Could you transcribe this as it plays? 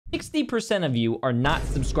60% of you are not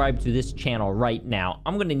subscribed to this channel right now.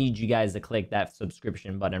 I'm gonna need you guys to click that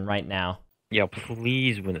subscription button right now. Yo,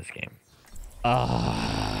 please win this game.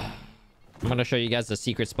 I'm gonna show you guys the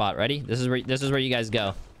secret spot. Ready? This is where you guys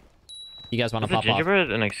go. You guys want to pop off?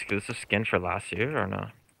 Gingerbread an exclusive skin for last year or no?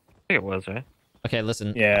 I think it was, right? Okay,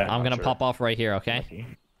 listen. Yeah, I'm gonna pop off right here. Okay.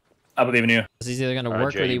 I believe in you. This is either gonna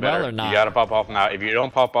work Jay, really well or not. You gotta pop off now. If you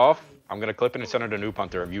don't pop off, I'm gonna clip it and send it to Noob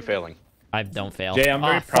Hunter of you failing. I don't fail. Jay, I'm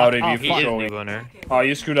very proud of you for He is showing. the winner. Oh,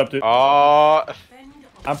 you screwed up, dude. Oh,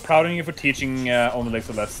 I'm proud of you for teaching only like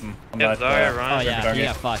a lesson. On Yeah, that, Zarya, Ryan. Oh yeah,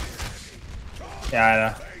 yeah, fuck. Yeah, I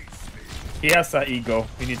know. He has that ego.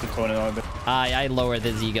 We need to tone it on a bit. I lowered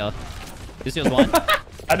his ego. This feels one.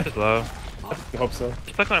 I Just low. hope so.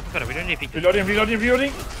 Just click on it. We don't need feet. Reloading, reloading,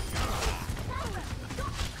 reloading.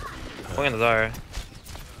 Going on the Zarya.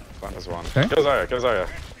 one is one. Okay. Kill Zarya, kill Zarya.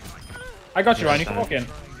 I got you, Ryan. You can walk in.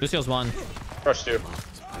 Lucio's one. Rush two.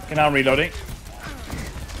 Okay, now I'm reloading.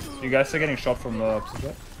 You guys are getting shot from the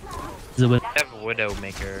opposite. Is it with I have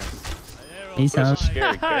Widowmaker. Ace out?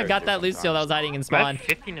 Scary I got that Lucio that was hiding in I spawn. had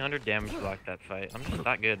 1500 damage blocked that fight. I'm just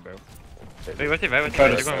that good, bro. Wait, what's it? Right? Try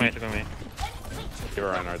to They're going away. They're going away. Give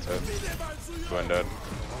her Reinhardt's head. Gwen dead.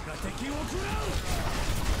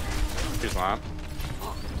 He's not.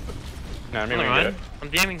 No, maybe we can get it. I'm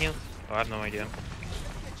DMing heals. Oh, I have no idea.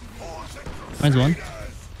 Mine's one.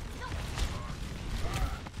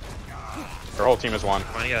 Our whole team is one.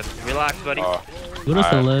 Come on, you gotta relax, buddy. Widow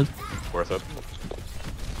still live. Worth it.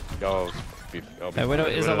 Yo, Widow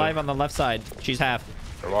is alive on the left side. She's half.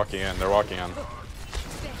 They're walking in. They're walking in.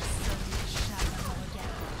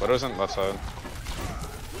 Widow's in left side.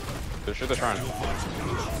 They're sure they're trying.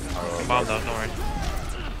 Bomb though, don't worry.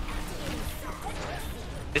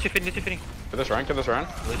 Is she fitting? Get this run. Get this run.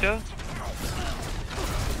 Lucio?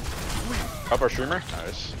 Up our streamer.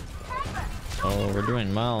 Nice. Oh, we're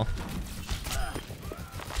doing well.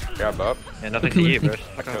 Grab up. Yeah, nothing to eat, bro.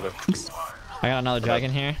 I killed it. I got another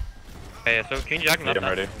dragon here. Hey, so can you jack him up? Get him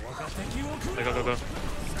ready. Go.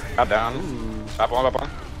 Got down. Up one.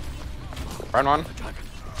 Run one.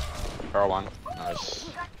 Barrel one. Nice.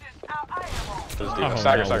 Oh,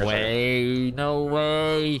 Stagger. No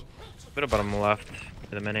way. Bit of bottom left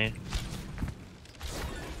for the mini.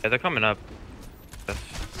 Yeah, they're coming up. Yes.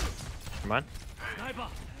 Come on. I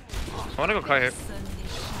wanna go car here.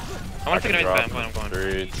 I wanna take an ice back. I'm going.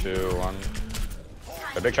 3, 2, 1.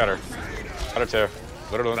 A big shatter. Shatter 2.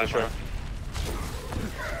 Literally in the show.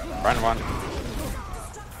 Run 1.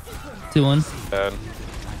 2-1. Dead.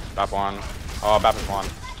 Bap 1. Oh, Bap is 1.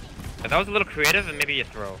 Yeah, that was a little creative and maybe a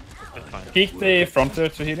throw. That's fine. Peek the front to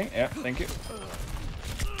healing. Yeah, thank you.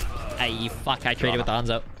 Hey, fuck, I traded with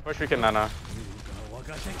Hanzo. Wish we can Nana. I'm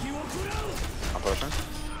pushing.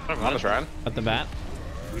 On this Ryan. At the bat.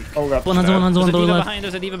 Oh god. One Hanzo, one There's a lower diva left. behind,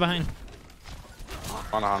 there's a diva behind.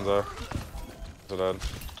 On Hanzo. He's dead.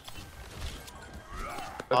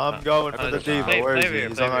 I'm going for the diva. Where is he?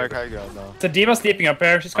 He's on our high ground now. The diva sleeping up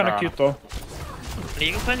here. She's kind of cute though.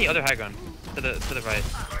 You can find the other high ground. To the right.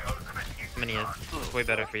 Mini is. It's way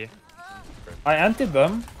better for you. I antied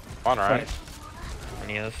them. On right.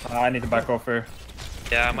 Mini is. I need to back off here.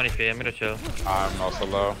 Yeah, I'm on HP. I'm gonna chill. I'm also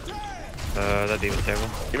low. That diva's terrible.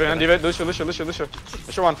 Diva. Lucio.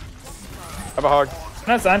 Lucio 1. Have a hog.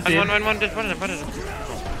 Nice anti. Run. Just run it.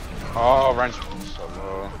 Oh, Ryan's so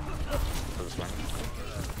low.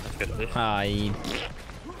 That's good at least. Hi.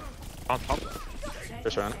 On top.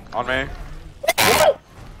 Just run. On me.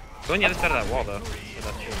 Go on the other side of that wall though. So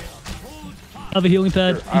that's true. I have a healing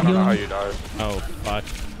pad. I don't know how Healing. you died. Oh, fuck.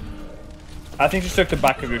 I think she took the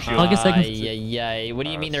back of your shield. I'll get seconds. Yeah. What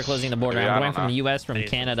do you mean they're closing the border? Yeah, I I'm going don't from know. the US, from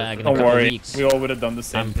Canada in a Don't couple worry. weeks. We all would have done the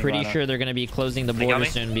same I'm thing. pretty by sure they're going to be closing the got border me?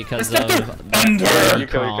 soon because of You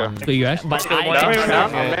kill. Wait, you actually? But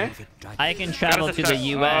I can travel to the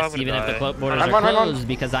US even if the borders are Run. closed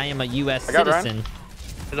because I am a US I got Ryan. citizen.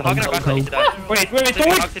 There's a hog in our back. I need to die. Wait,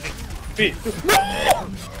 Tipping, hog don't! tipping.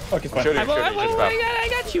 Okay, fine. Shooting. I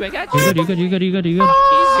got you. You good.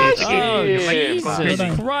 Jesus, Oh,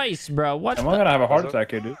 Jesus Christ, bro. What I'm the? gonna have a heart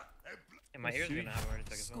attack here, dude. Yeah, my ears are gonna have a heart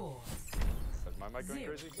attack as well. Is my mic going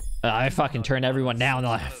crazy? I fucking turned everyone down.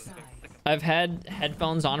 I've had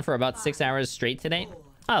headphones on for about 6 hours straight today.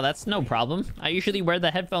 Oh, that's no problem. I usually wear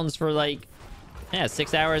the headphones for like,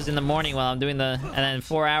 6 hours in the morning while I'm doing and then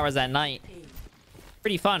 4 hours at night.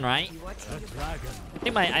 Pretty fun, right?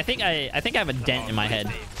 I think I have a dent in my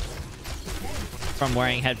head from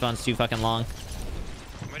wearing headphones too fucking long.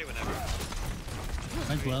 I'm ready whenever.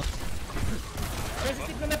 Mine's low.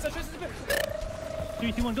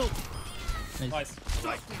 3, 2, 1, go. Nice.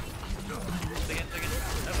 Second.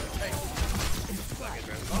 I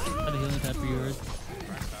have a healing pad for yours.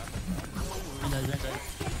 dies, Ren dies.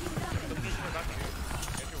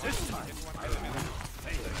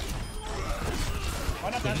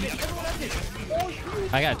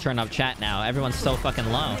 I gotta turn up chat now. Everyone's so fucking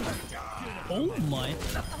low. Oh my.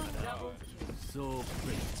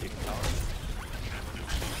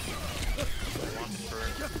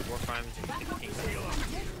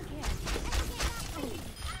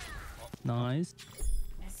 Nice.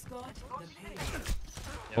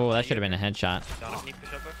 Oh, that should have been a headshot.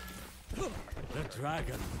 The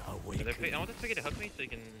dragon awakens. I want this figure to hook me so you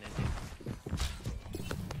can.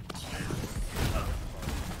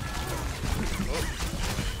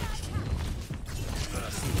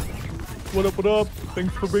 What up, what up?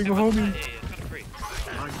 Thanks for being a homie.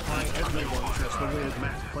 I find everyone just a weird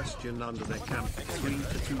math question under their camp. 3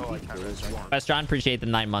 to 2 equals 1. Best John, appreciate the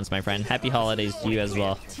 9 months, my friend. Happy holidays to you as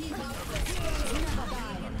well.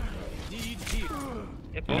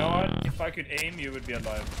 You know what? If I could aim, you would be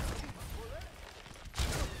alive.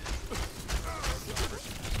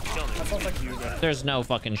 That sounds like you guys. There's no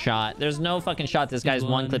fucking shot. There's no fucking shot. This guy's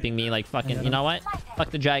one clipping me like fucking. You know what?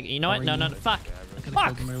 Fuck the dragon. You know what? No, no, no. Fuck.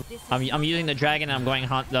 Fuck. I'm using the dragon and I'm going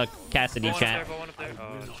hunt the Cassidy chat. Oh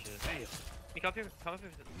shit. You come here. Come up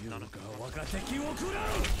here. No, no.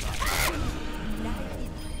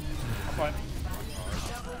 I'm fine.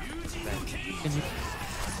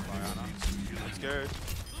 I'm scared.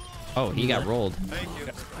 Oh, he got rolled. Thank you.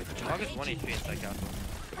 August 1 HP inside castle.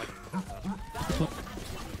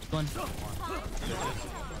 One.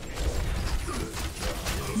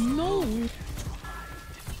 No.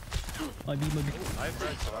 My B. I have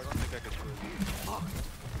red, so I don't think I could do it.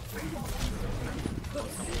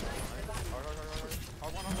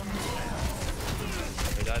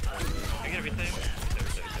 They died. Are you gonna retake?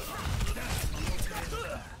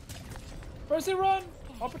 Mercy, run!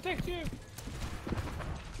 I'll protect you!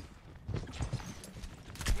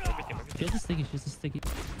 She has a sticky. She has a sticky.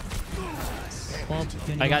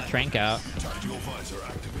 I got Trank out.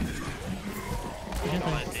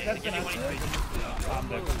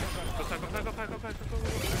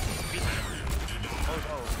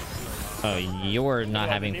 Oh, you're not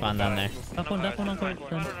having fun down there. That one on card.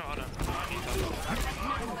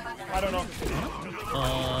 I don't know.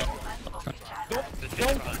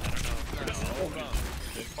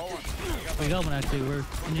 We got one actually. We're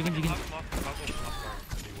Genji.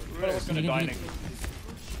 I was gonna dining.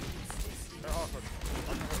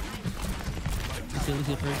 Let's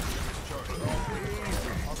see first.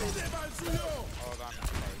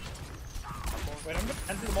 Wait, I'm gonna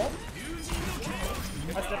enter the mall.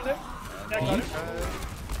 I stepped it. Yeah, I got it.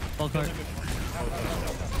 Ball card.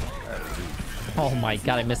 Oh my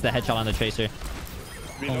god, I missed the headshot on the Tracer.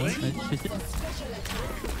 Reloading. Nice.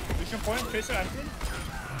 Vision point, Tracer entering.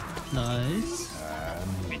 Nice.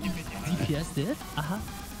 DPS dead.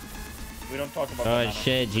 We don't talk about Oh that.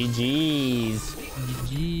 shit, GG's.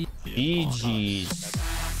 GG. GG's.